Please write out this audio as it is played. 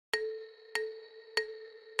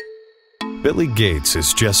Billy Gates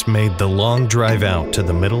has just made the long drive out to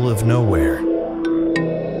the middle of nowhere.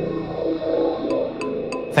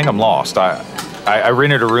 I think I'm lost. I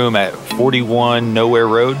rented a room at 41 Noware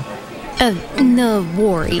Road.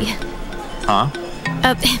 Noware. Huh?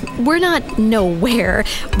 We're not nowhere.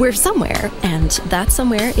 We're somewhere, and that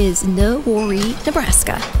somewhere is Noware,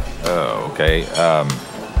 Nebraska. Oh, okay.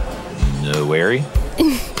 Noware?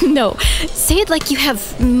 No, say it like you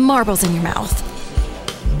have marbles in your mouth.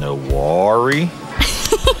 Noware?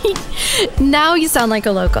 Now you sound like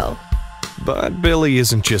a local. But Billy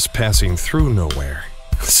isn't just passing through nowhere.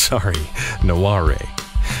 Sorry, Noware.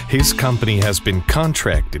 His company has been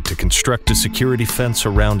contracted to construct a security fence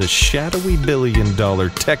around a shadowy billion-dollar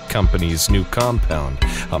tech company's new compound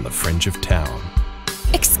on the fringe of town.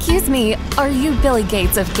 Excuse me, are you Billy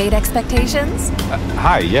Gates of Gate Expectations?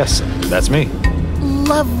 Hi, yes, that's me.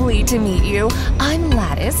 Lovely to meet you. I'm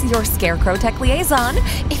Lattice, your Scarecrow Tech Liaison.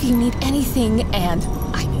 If you need anything, and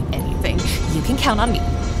I need anything, you can count on me.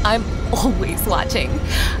 I'm always watching.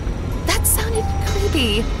 That sounded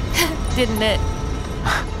creepy, didn't it?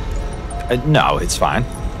 No, it's fine.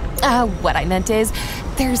 What I meant is,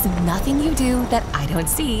 there's nothing you do that I don't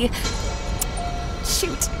see.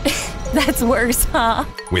 Shoot, that's worse, huh?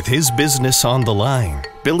 With his business on the line,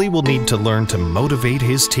 Billy will need to learn to motivate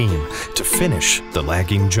his team to finish the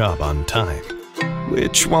lagging job on time.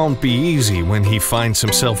 Which won't be easy when he finds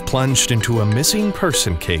himself plunged into a missing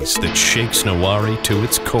person case that shakes Noware to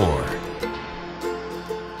its core.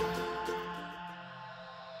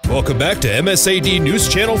 Welcome back to MSAD News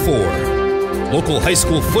Channel 4. Local high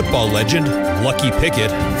school football legend, Lucky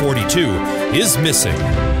Picket, 42, is missing.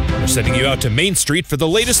 We're sending you out to Main Street for the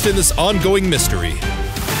latest in this ongoing mystery.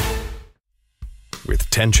 With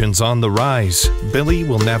tensions on the rise, Billy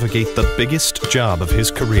will navigate the biggest job of his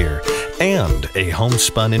career and a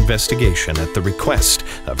homespun investigation at the request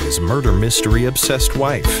of his murder mystery-obsessed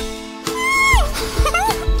wife.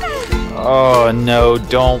 Oh, no,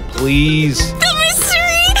 don't, please.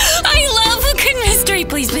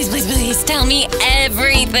 Please tell me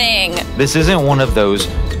everything. This isn't one of those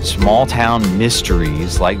small-town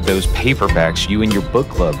mysteries like those paperbacks you and your book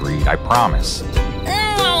club read, I promise.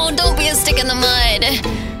 Oh, don't be a stick in the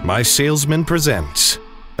mud. My Salesman presents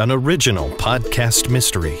an original podcast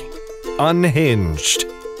mystery, Unhinged,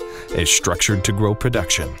 a Structured to Grow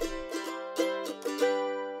production.